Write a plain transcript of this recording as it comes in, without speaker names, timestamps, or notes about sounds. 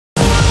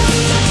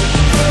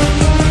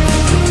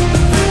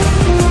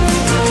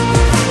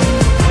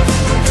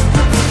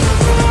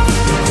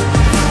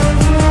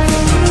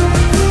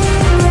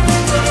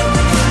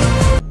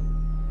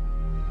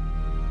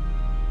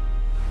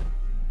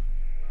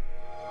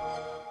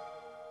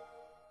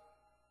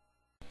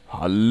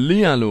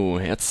Hallihallo,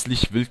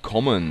 herzlich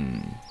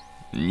willkommen.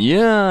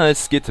 Ja,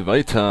 es geht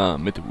weiter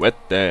mit Red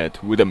Dead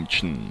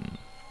Redemption.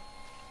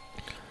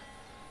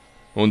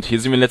 Und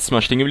hier sind wir letztes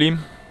Mal stehen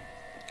geblieben.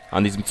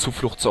 An diesem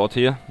Zufluchtsort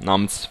hier,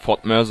 namens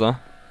Fort Mercer.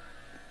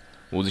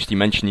 Wo sich die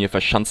Menschen hier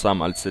verschanzt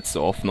haben als letzte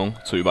Hoffnung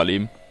zu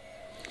überleben.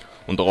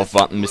 Und darauf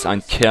warten, bis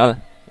ein Kerl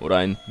oder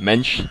ein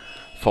Mensch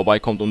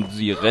vorbeikommt und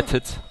sie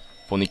rettet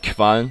von den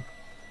Qualen.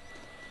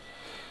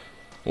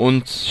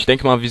 Und ich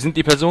denke mal, wir sind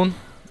die Person.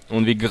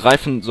 Und wir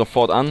greifen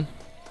sofort an,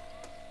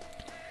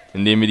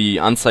 indem wir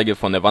die Anzeige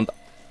von der Wand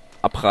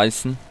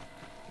abreißen.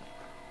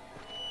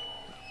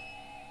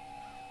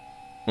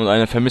 Und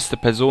eine vermisste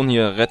Person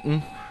hier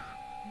retten.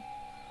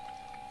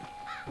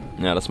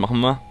 Ja, das machen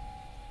wir.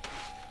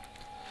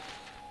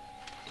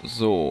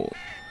 So.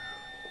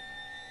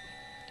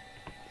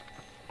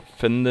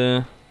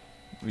 Finde...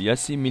 Wie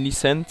heißt sie?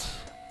 Millicent?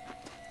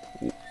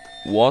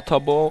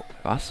 Waterboy?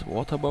 Was?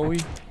 Waterboy?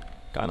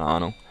 Keine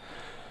Ahnung.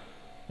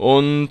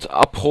 Und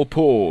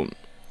apropos,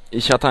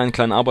 ich hatte einen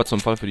kleinen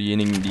Arbeitsunfall für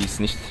diejenigen, die es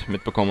nicht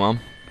mitbekommen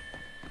haben.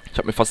 Ich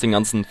habe mir fast den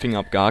ganzen Finger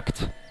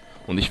abgehackt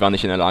und ich war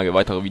nicht in der Lage,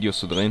 weitere Videos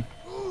zu drehen.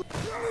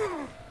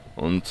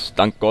 Und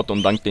dank Gott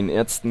und dank den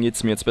Ärzten geht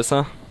es mir jetzt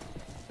besser.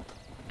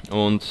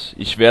 Und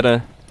ich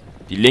werde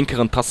die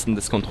linkeren Tasten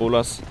des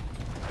Controllers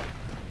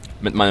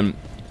mit meinem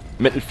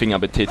Mittelfinger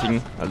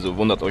betätigen, also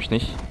wundert euch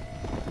nicht,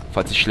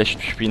 falls ich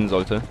schlecht spielen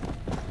sollte.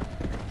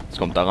 Es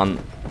kommt daran,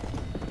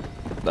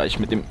 da ich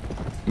mit dem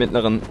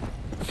mittleren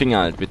Finger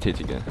halt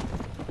betätige.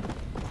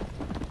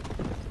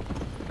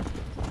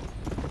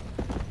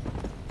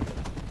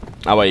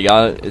 Aber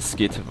egal, es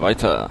geht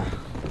weiter.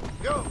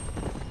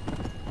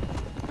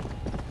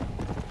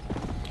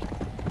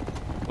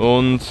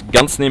 Und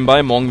ganz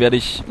nebenbei, morgen werde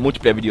ich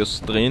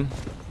Multiplayer-Videos drehen.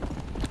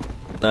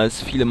 Da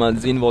es viele mal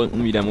sehen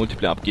wollten, wie der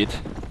Multiplayer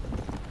abgeht.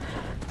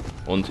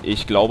 Und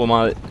ich glaube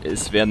mal,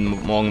 es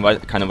werden morgen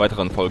keine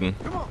weiteren Folgen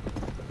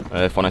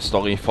von der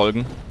Story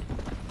folgen.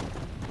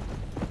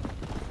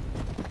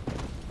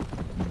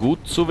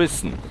 Gut zu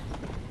wissen.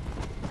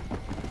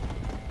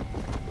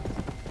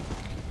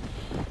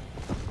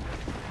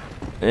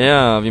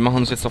 Ja, wir machen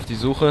uns jetzt auf die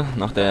Suche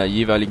nach der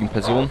jeweiligen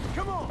Person.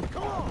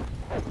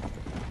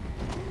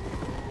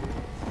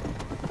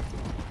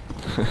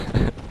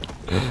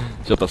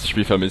 Ich habe das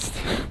Spiel vermisst.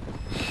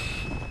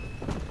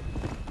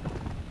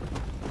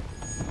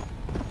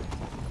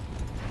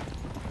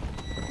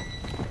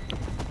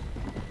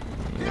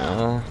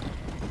 Ja.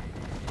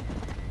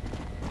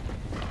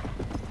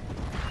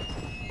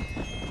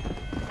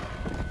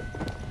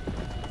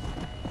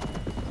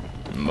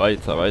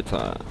 Weiter,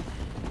 weiter.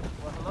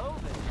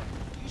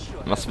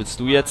 Was willst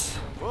du jetzt?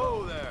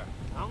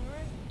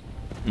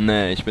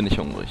 Nee, ich bin nicht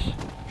hungrig.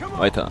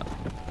 Weiter.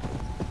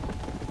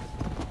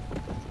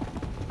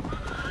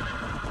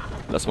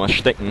 Lass mal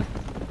stecken.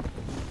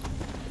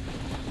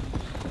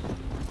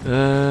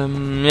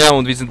 Ja,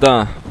 und wir sind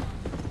da.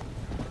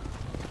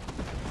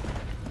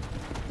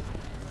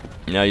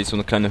 Ja, hier ist so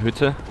eine kleine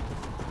Hütte.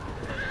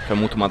 Ich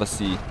vermute mal, dass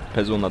die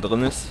Person da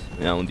drin ist.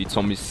 Ja, und die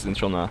Zombies sind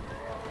schon da.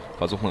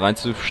 Versuchen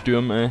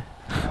reinzustürmen, ey.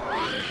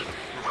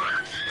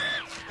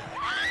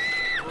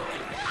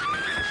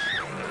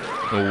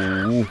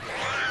 Oh.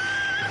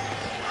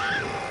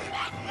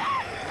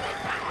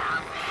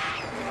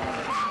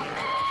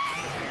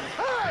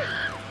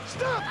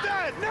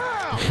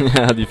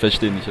 Ja, die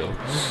verstehen mich auch.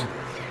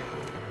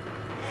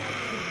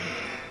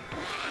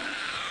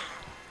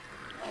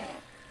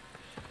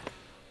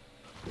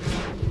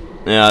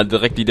 Ja,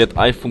 direkt die Dead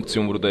Eye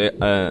Funktion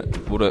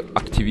wurde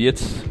aktiviert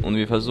und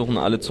wir versuchen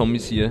alle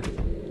Zombies hier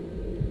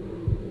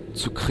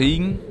zu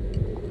kriegen.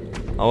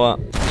 Aber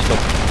ich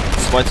glaube,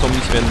 2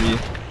 Zombies werden wir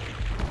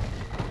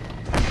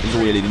so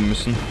erledigen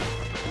müssen.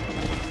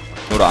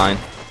 Oder ein.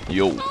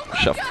 Jo,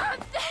 geschafft.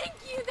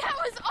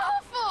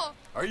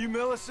 Are you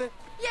Millicent?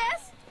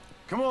 Yes?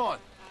 Come on.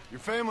 Your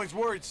family's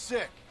worried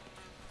sick.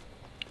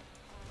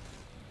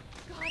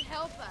 God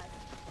help us.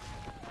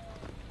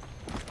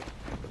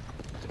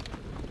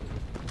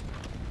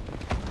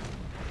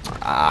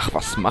 Ach,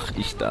 was mach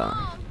ich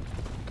da?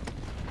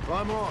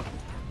 Climb on.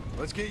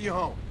 Let's get you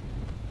home.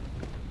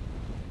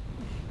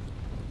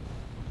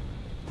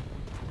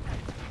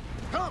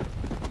 Come.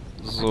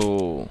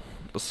 So,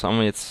 das haben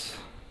wir jetzt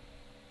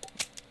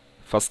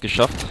fast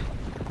geschafft.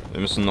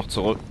 Wir müssen noch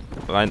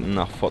zurückreiten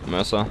nach Fort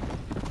Mercer.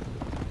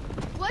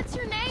 What's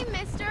your name,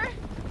 mister?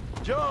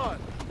 John.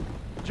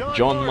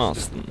 John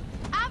Marston.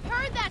 I've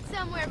heard that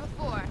somewhere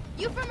before.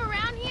 You from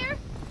around here?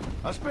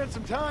 I spent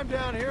some time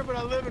down here, but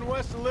I live in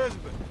West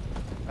Elizabeth.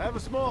 I have a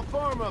small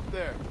farm up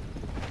there.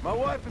 My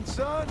wife and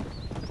son,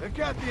 they've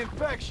got the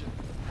infection.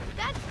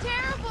 That's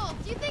terrible.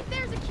 Do you think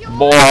there's a cure?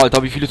 Boah,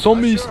 Alter, wie viele I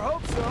Zombies! sure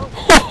hope so.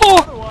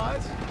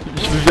 Otherwise,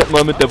 Ich werde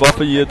mal mit der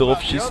Waffe hier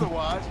drauf schießen.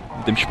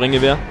 Mit dem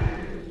Sprenggewehr.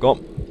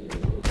 Komm.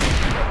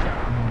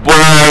 Boah,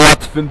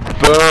 was für ein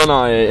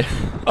Burner, ey.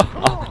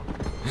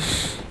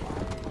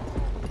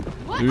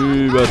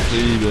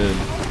 Übertrieben.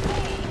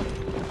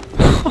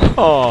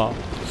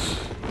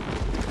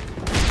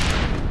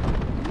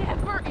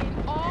 Never in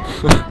all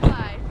my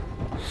life.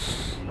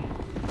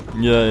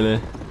 Geil, ey.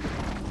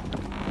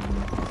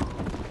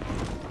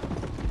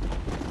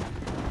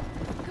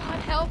 God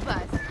help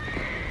us.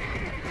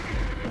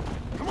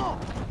 Come on.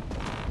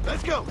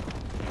 Let's go.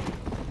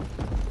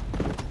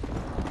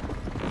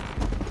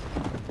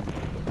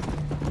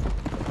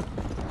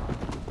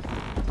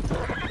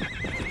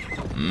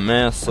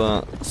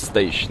 Mesa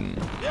Station.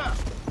 Yeah.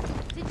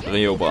 Did you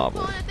Rio see them Bravo.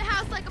 pulling at the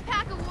house like a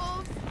pack of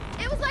wolves?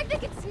 It was like they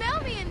could smell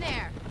me in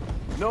there.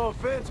 No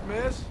offense,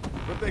 miss,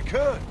 but they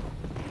could.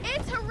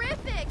 It's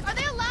horrific. Are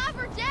they alive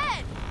or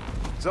dead?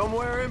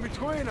 Somewhere in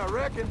between, I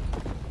reckon.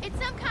 It's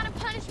some kind of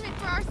punishment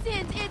for our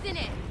sins, isn't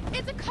it?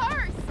 It's a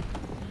curse.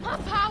 My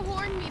pa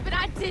warned me, but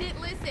I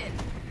didn't listen.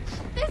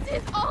 This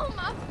is all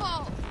my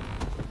fault.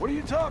 What are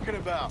you talking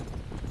about?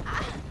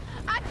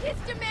 I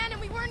kissed a man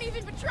and we weren't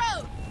even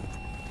betrothed.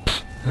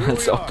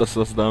 Als ob das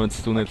was damit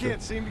zu tun I hätte.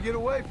 can't seem to get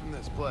away from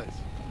this place.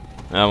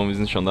 Ja, aber wir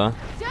sind schon da.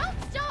 Don't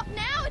stop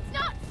now. It's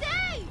not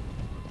safe.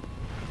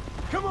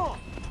 Come on.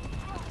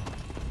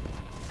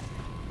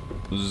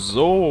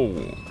 So.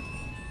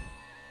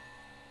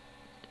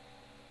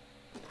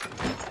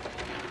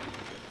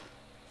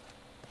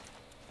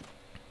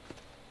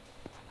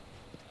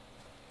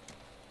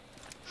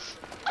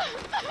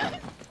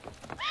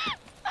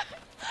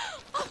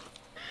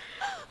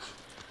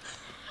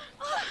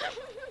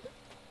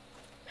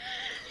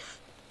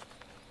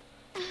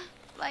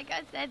 Like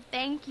I said,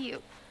 thank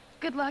you.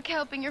 Good luck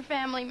helping your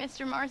family,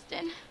 Mr.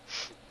 Marston.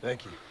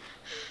 Thank you.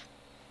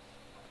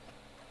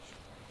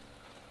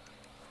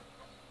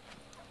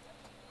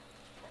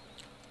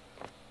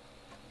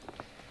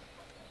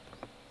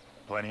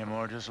 Plenty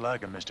more just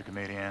like him, Mr.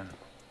 Comedian.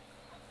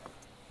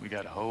 We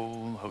got a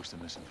whole host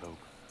of missing folk.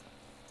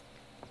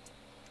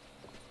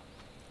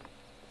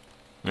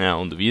 Ja,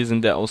 und wir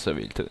sind der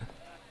Auserwählte.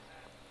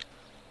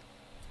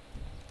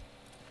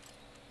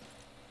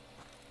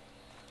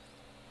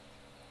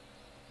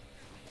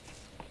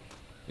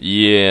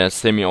 Yeah,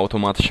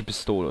 semi-automatische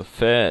Pistole.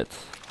 Fett.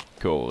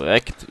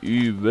 Korrekt,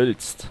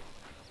 übelst.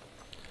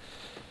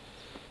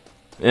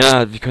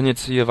 Ja, wir können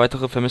jetzt hier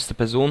weitere vermisste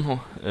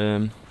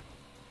Personen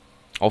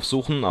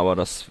aufsuchen, aber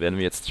das werden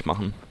wir jetzt nicht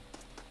machen.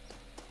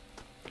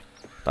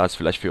 Da es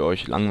vielleicht für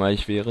euch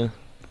langweilig wäre,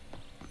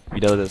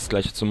 wieder das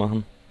gleiche zu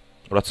machen.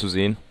 Oder zu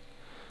sehen.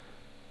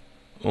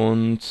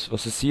 Und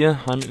was ist hier?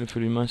 Heilmittel für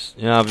die meisten.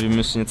 Ja, wir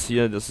müssen jetzt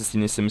hier, das ist die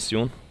nächste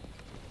Mission.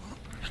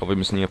 Ich glaube, wir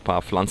müssen hier ein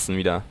paar Pflanzen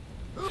wieder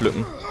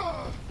pflücken.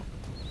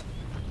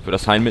 Für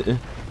das Heilmittel.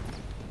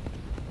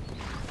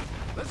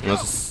 Und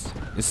das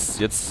ist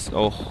jetzt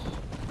auch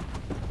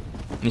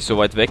nicht so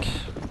weit weg.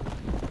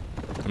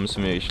 Da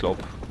müssen wir, ich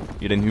glaube,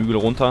 hier den Hügel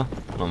runter.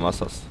 Und dann war's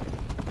das.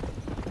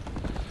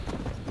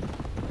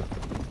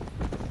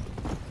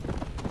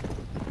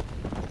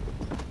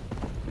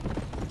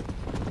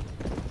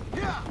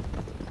 Yeah.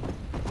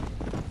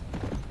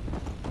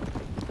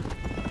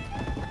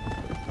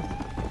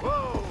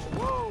 Whoa,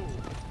 whoa.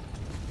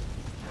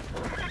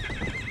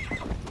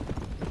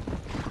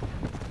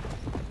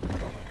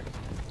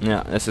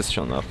 Ja, es ist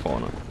schon da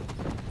vorne.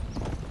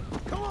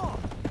 Come on.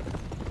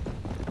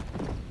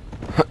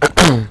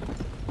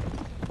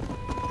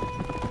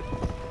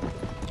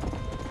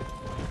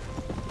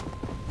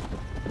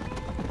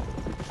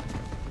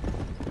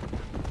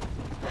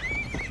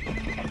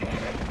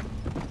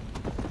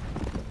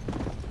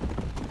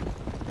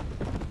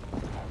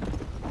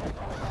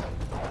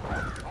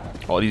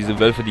 Oh, diese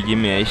Wölfe, die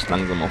gehen mir echt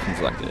langsam auf den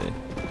Sack, ey.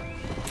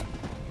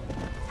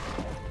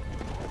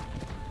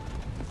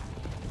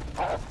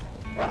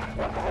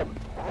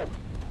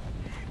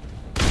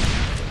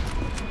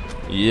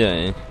 Yeah,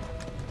 ey.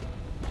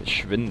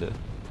 Verschwinde.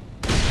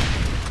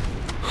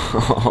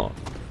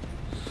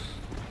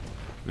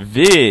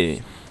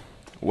 W.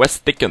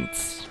 West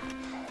Dickens.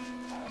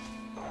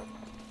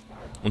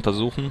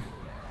 Untersuchen.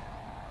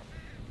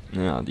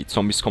 Ja, die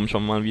Zombies kommen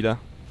schon mal wieder.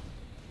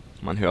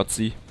 Man hört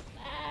sie.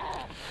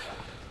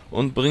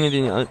 Und bringe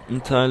die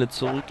alten Teile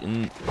zurück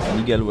in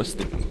Nigel West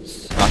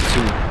Dickens. Ach, zu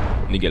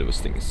Nigel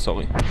West Dickens,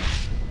 sorry.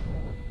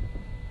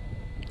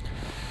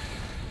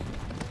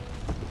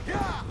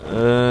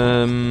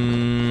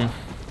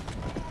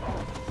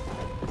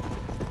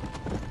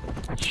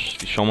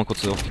 Ich schau mal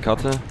kurz auf die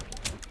Karte.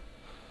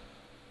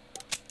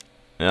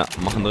 Ja,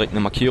 machen direkt eine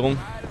Markierung.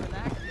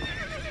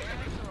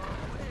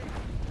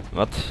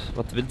 Was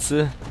willst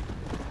du?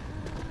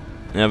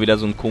 Ja, wieder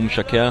so ein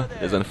komischer Kerl,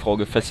 der seine Frau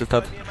gefesselt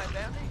hat.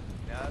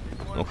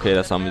 Okay,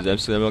 das haben wir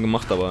selbst selber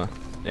gemacht, aber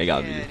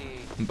egal.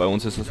 Bei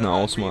uns ist das eine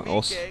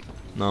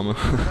Ausnahme.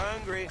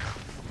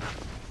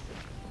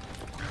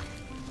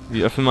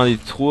 Wir öffnen mal die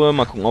Truhe,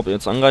 mal gucken, ob er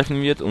jetzt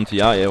angreifen wird. Und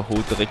ja, er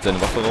holt direkt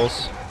seine Waffe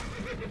raus.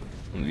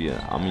 Und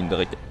wir haben ihn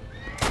direkt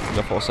die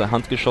Waffe aus der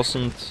Hand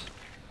geschossen. Und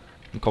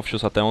einen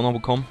Kopfschuss hat er auch noch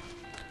bekommen.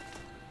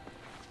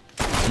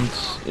 Und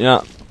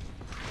ja.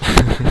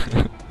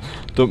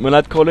 Tut mir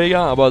leid, Kollege,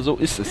 aber so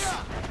ist es.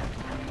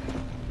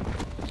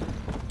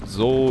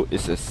 So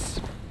ist es.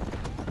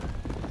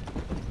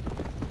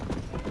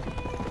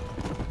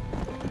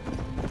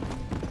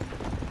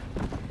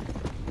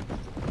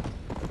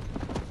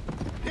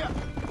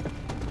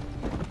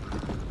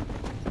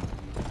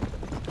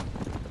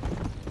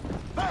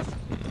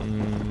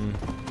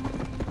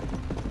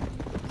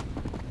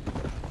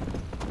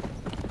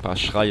 paar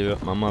Schreie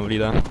hört man mal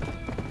wieder.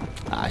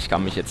 Ah, ich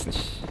kann mich jetzt nicht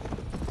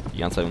die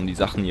ganze Zeit um die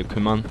Sachen hier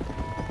kümmern.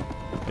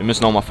 Wir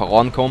müssen auch mal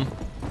vorankommen.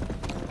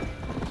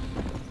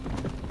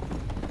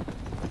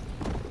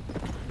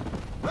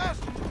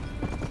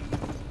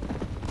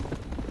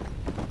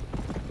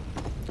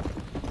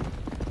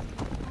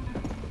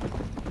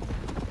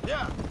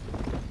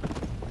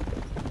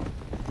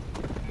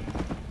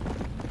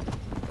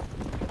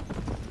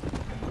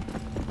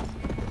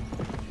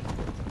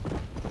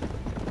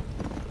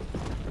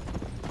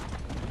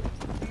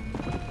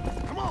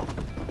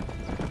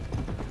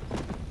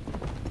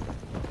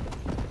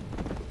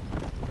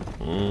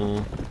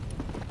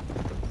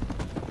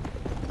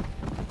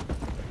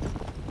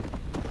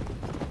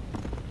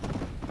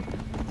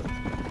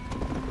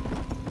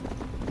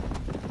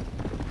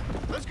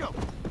 Let's go.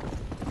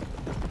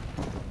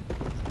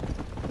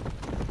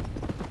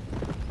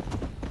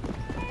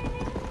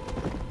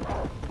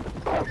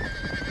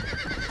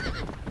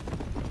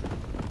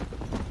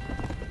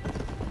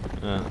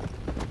 Ja.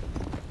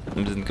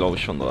 Wir sind, glaube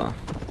ich, schon da.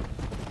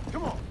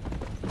 Come on.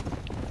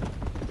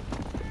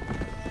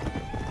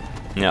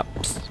 Ja,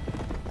 pst.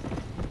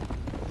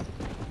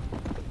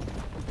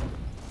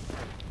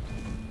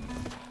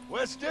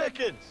 Wes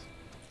Dickens.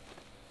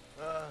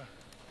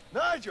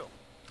 Nigel.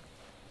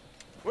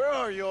 Where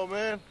are you, old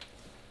man?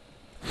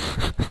 You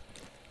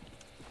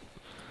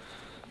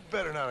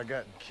better not have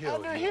gotten killed.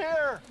 Under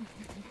here.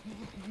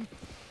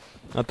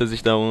 Hat er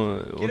sich da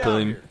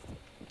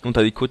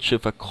unter die Kutsche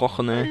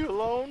verkrochen, Are ey. you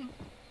alone?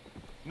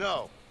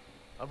 No.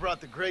 I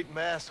brought the great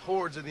mass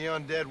hordes of the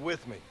undead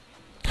with me.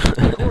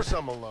 Of course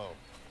I'm alone.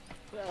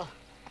 Well,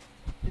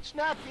 it's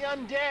not the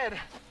undead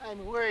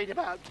I'm worried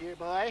about, dear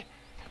boy.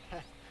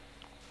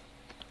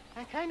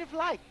 I kind of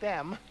like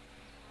them.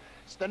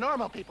 It's the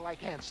normal people I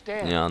can't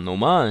stand. Ja,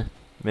 normal.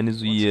 Wenn du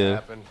sie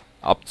What's happened?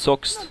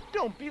 abzockst. No,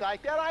 don't be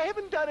like that. I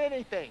haven't done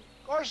anything.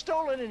 Or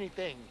stolen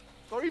anything.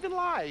 Or even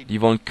lied. Die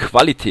wollen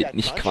Qualität,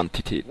 nicht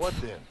Quantität. What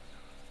then?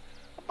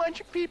 A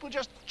bunch of people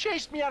just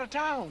chased me out of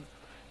town.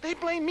 They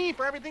blame me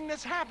for everything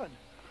that's happened.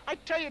 I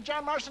tell you,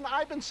 John Marston,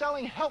 I've been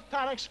selling health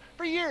tonics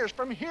for years,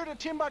 from here to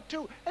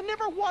Timbuktu, and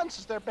never once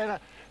has there been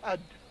a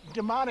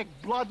demonic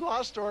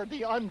bloodlust or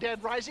the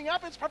undead rising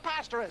up. It's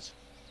preposterous.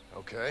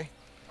 Okay.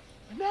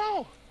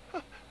 No,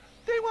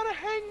 they want to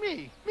hang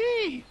me.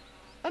 Me,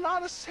 an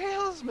honest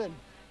salesman.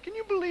 Can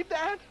you believe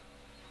that?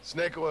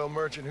 Snake oil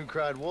merchant who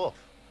cried wolf.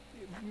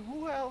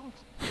 Well,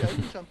 yeah,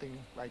 something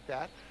like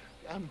that.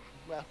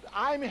 Well,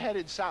 I'm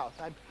headed south.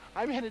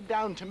 I'm headed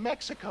down to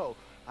Mexico.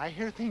 I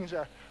hear things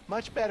are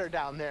much better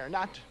down there.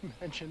 Not to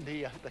mention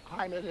the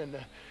climate and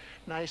the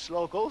nice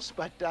locals,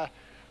 but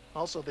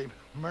also the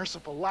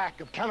merciful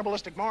lack of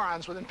cannibalistic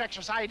morons with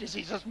infectious eye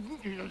diseases.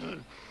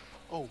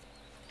 Oh,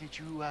 did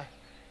you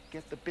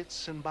get the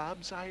bits and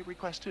bobs I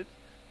requested?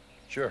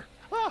 Sure.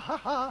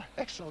 Ah,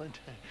 excellent.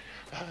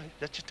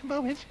 Just a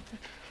moment.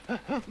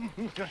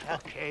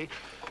 Okay.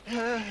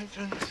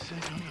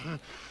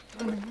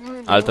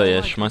 Alter,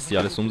 er schmeißt die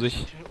alles um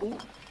sich.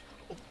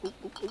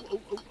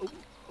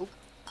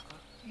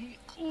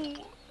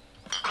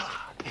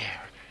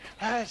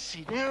 There.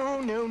 See,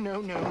 no.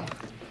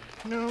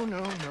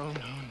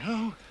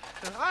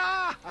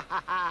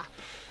 Ah!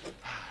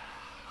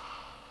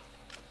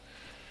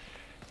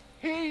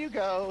 Here you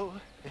go.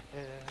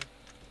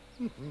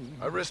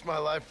 I risked my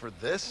life for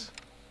this?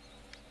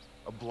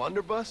 A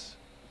blunderbuss?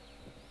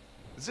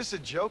 Is this a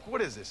joke?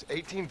 What is this,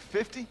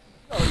 1850?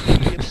 Oh,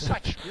 you have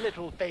such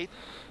little faith.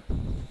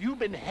 You've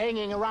been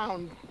hanging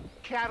around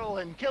cattle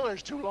and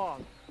killers too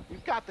long.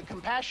 You've got the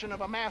compassion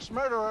of a mass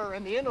murderer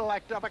and the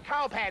intellect of a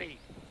cow patty.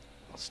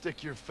 I'll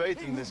stick your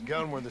faith in this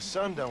gun where the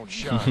sun don't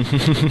shine.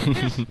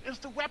 This is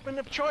the weapon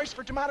of choice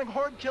for demonic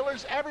horde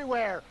killers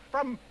everywhere,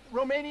 from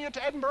Romania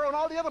to Edinburgh and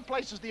all the other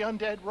places the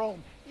undead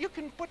roam. You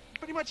can put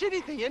pretty much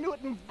anything into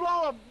it and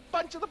blow a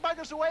bunch of the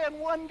buggers away in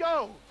one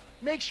go.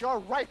 Makes your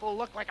rifle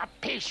look like a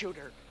pea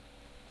shooter.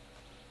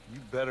 You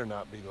better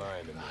not be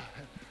lying to me.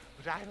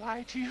 Would I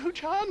lie to you,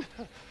 John?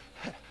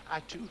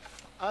 To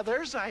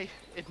others, I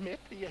admit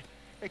the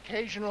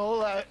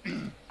occasional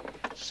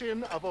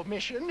sin of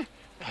omission.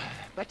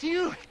 But to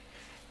you,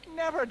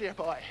 never, dear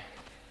boy.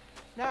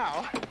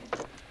 Now,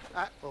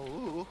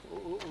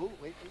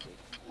 wait.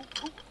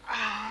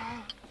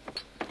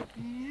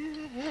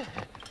 Yeah.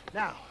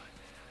 Now,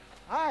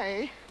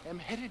 I am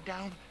headed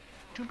down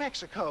to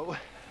Mexico.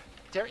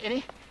 Is there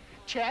any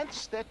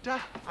chance that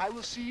I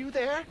will see you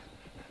there?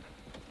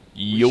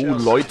 Jo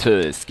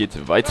Leute, es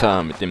geht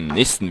weiter mit dem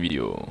nächsten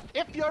Video.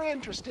 If you're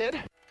interested.